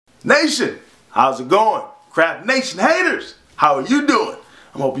Nation, how's it going? CraftNation Haters, how are you doing?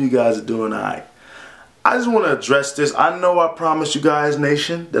 I'm hoping you guys are doing alright. I just want to address this. I know I promised you guys,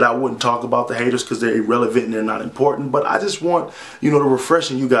 Nation, that I wouldn't talk about the haters because they're irrelevant and they're not important. But I just want, to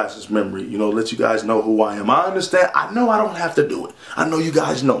refresh in you guys' memory. Let you guys know who I am. I understand. I know I don't have to do it. I know you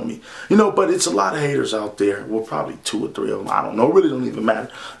guys know me. But it's a lot of haters out there. Well, probably 2 or 3 of them. I don't know. It really don't even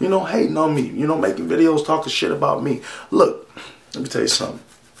matter. Hating on me. Making videos, talking shit about me. Look, let me tell you something.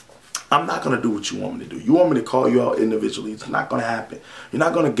 I'm not going to do what you want me to do. You want me to call you out individually. It's not going to happen. You're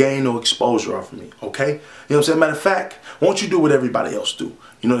not going to gain no exposure off of me, okay? You know what I'm saying? Matter of fact, won't you do what everybody else do?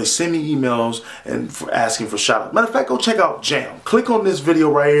 They send me emails and for asking for shout-outs. Matter of fact, go check out Jam. Click on this video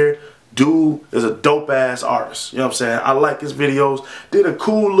right here. Dude is a dope-ass artist. You know what I'm saying? I like his videos. Did a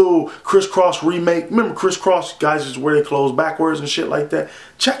cool little crisscross remake. Remember crisscross? Guys just wear their clothes backwards and shit like that.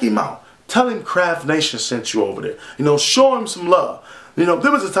 Check him out. Tell him Craft Nation sent you over there. Show him some love. There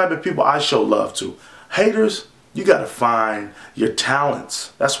was the type of people I show love to. Haters, you got to find your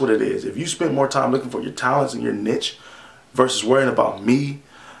talents. That's what it is. If you spend more time looking for your talents and your niche versus worrying about me,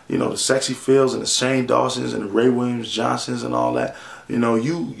 the Sexy Phils and the Shane Dawsons and the Ray Williams Johnsons and all that,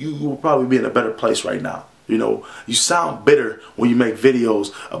 you will probably be in a better place right now. You sound bitter when you make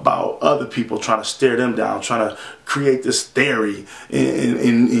videos about other people trying to stare them down, trying to create this theory,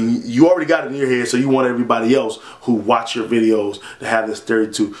 and you already got it in your head, so you want everybody else who watch your videos to have this theory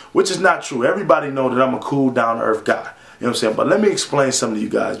too, which is not true. Everybody know that I'm a cool, down-to-earth guy. You know what I'm saying? But let me explain something to you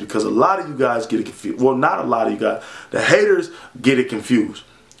guys, because a lot of you guys get it confused. Well, not a lot of you guys. The haters get it confused.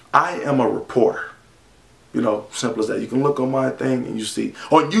 I am a reporter. Simple as that. You can look on my thing and you see.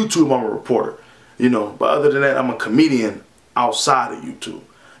 On YouTube, I'm a reporter. But other than that, I'm a comedian outside of YouTube.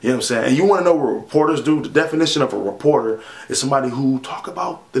 You know what I'm saying? And you want to know what reporters do? The definition of a reporter is somebody who talk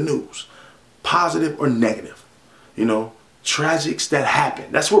about the news, positive or negative. Tragics that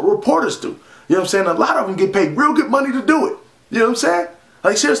happen. That's what reporters do. You know what I'm saying? A lot of them get paid real good money to do it. You know what I'm saying?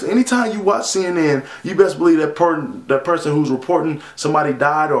 Like, seriously, anytime you watch CNN, you best believe that person who's reporting somebody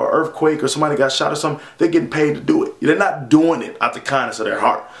died or an earthquake or somebody got shot or something, they're getting paid to do it. They're not doing it out the kindness of their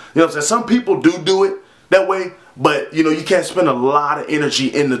heart. You know what I'm saying? Some people do it that way, but, you can't spend a lot of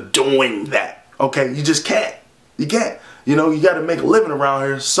energy into doing that, okay? You just can't. You can't. You got to make a living around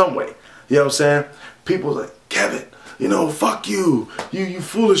here some way. You know what I'm saying? People like, Kevin, fuck you. You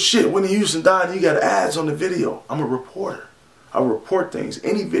full of shit. Whitney Houston died and you got ads on the video. I'm a reporter. I report things.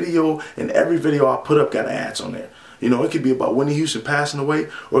 Any video and every video I put up got ads on there. It could be about Whitney Houston passing away,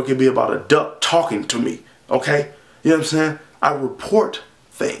 or it could be about a duck talking to me. Okay? You know what I'm saying? I report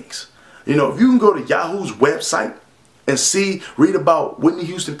things. If you can go to Yahoo's website and read about Whitney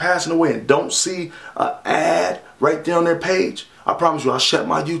Houston passing away and don't see an ad right there on their page, I promise you I'll shut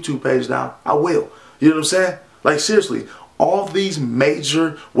my YouTube page down. I will. You know what I'm saying? Like, seriously. All these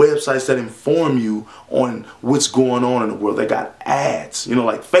major websites that inform you on what's going on in the world, they got ads.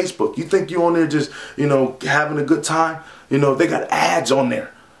 Like Facebook. You think you're on there just, having a good time? They got ads on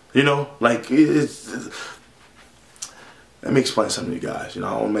there. Like it's let me explain something to you guys. I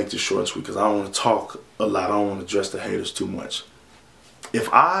want to make this short and sweet because I don't want to talk a lot. I don't want to address the haters too much.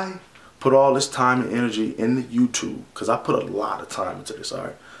 If I put all this time and energy into YouTube, because I put a lot of time into this, all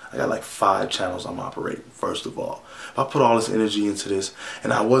right? I got like 5 channels I'm operating, first of all. If I put all this energy into this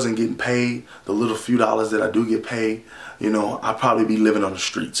and I wasn't getting paid the little few dollars that I do get paid, I'd probably be living on the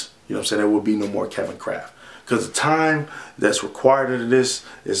streets. You know what I'm saying? There would be no more Kevin Kraft. Because the time that's required into this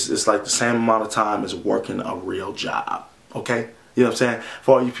is like the same amount of time as working a real job. Okay? You know what I'm saying?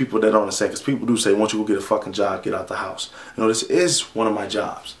 For all you people that don't understand, because people do say, once you go get a fucking job, get out the house. This is one of my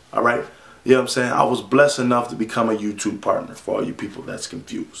jobs. All right? You know what I'm saying? I was blessed enough to become a YouTube partner, for all you people that's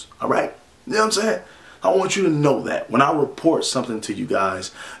confused. All right? You know what I'm saying? I want you to know that when I report something to you guys,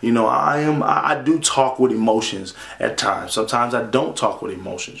 I do talk with emotions at times. Sometimes I don't talk with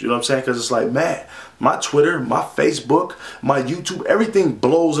emotions. You know what I'm saying? Because it's like, man, my Twitter, my Facebook, my YouTube, everything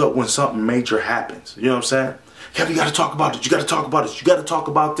blows up when something major happens. You know what I'm saying? Kevin, you got to talk about it. You got to talk about it. You got to talk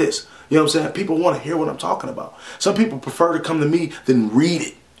about this. You know what I'm saying? People want to hear what I'm talking about. Some people prefer to come to me than read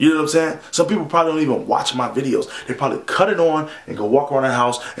it. You know what I'm saying? Some people probably don't even watch my videos. They probably cut it on and go walk around the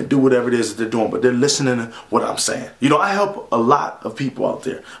house and do whatever it is that they're doing. But they're listening to what I'm saying. I help a lot of people out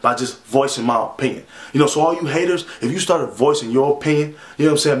there by just voicing my opinion. So all you haters, if you started voicing your opinion, you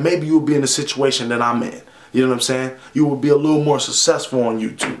know what I'm saying, maybe you'll be in the situation that I'm in. You know what I'm saying? You will be a little more successful on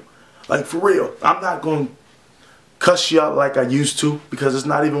YouTube. Like, for real. I'm not going to cuss you out like I used to, because it's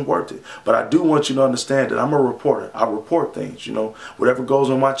not even worth it. But I do want you to understand that I'm a reporter. I report things, Whatever goes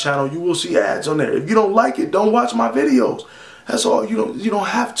on my channel, you will see ads on there. If you don't like it, don't watch my videos. That's all. You don't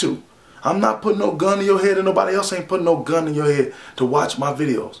have to. I'm not putting no gun in your head, and nobody else ain't putting no gun in your head to watch my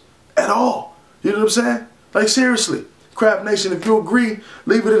videos. at all. You know what I'm saying? Like, seriously. Craft Nation, if you agree,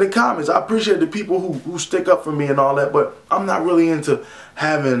 leave it in the comments. I appreciate the people who stick up for me and all that, but I'm not really into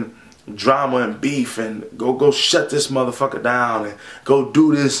having drama and beef and go shut this motherfucker down and go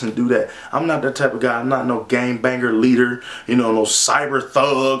do this and do that. I'm not that type of guy. I'm not no gangbanger leader, you know, no cyber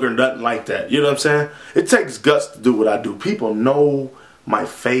thug or nothing like that. You know what I'm saying? It takes guts to do what I do. People know my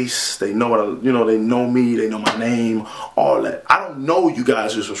face, they know what they know me, they know my name, all that. I don't know you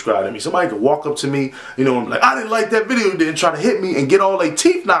guys who subscribe to me. Somebody could walk up to me, you know, and be like, I didn't like that video, then try to hit me and get all their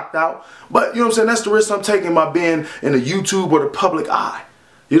teeth knocked out. But you know what I'm saying? That's the risk I'm taking by being in the YouTube or the public eye.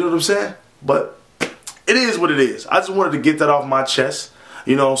 You know what I'm saying? But it is what it is. I just wanted to get that off my chest,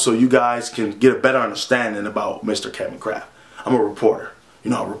 you know, so you guys can get a better understanding about Mr. Kevin Craft. I'm a reporter. You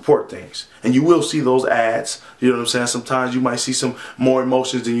know, I report things. And you will see those ads. You know what I'm saying? Sometimes you might see some more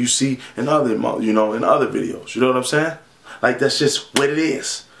emotions than you see in other, you know, in other videos. You know what I'm saying? Like, that's just what it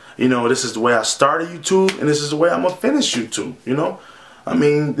is. You know, this is the way I started YouTube, and this is the way I'm going to finish YouTube, you know? I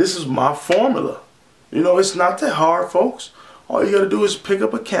mean, this is my formula. You know, it's not that hard, folks. All you got to do is pick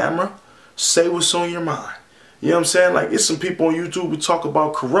up a camera, say what's on your mind. You know what I'm saying? Like, it's some people on YouTube who talk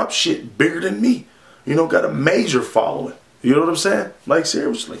about corrupt shit bigger than me. You know, got a major following. You know what I'm saying? Like,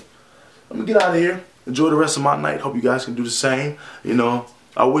 seriously. Let me get out of here. Enjoy the rest of my night. Hope you guys can do the same. You know,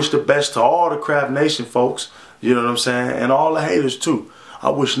 I wish the best to all the Craft Nation folks. You know what I'm saying? And all the haters, too. I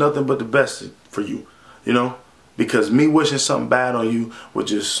wish nothing but the best for you. You know? Because me wishing something bad on you would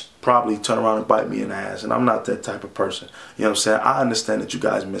just probably turn around and bite me in the ass. And I'm not that type of person. You know what I'm saying? I understand that you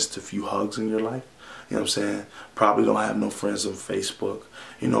guys missed a few hugs in your life. You know what I'm saying? Probably don't have no friends on Facebook.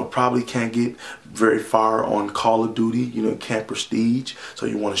 You know, probably can't get very far on Call of Duty. You know, can't prestige. So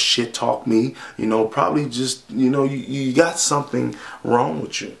you want to shit talk me. You know, probably just, you know, you got something wrong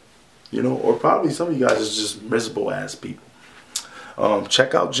with you. You know, or probably some of you guys is just miserable ass people.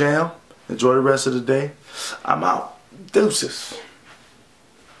 Check out Jam. Enjoy the rest of the day. I'm out. Deuces.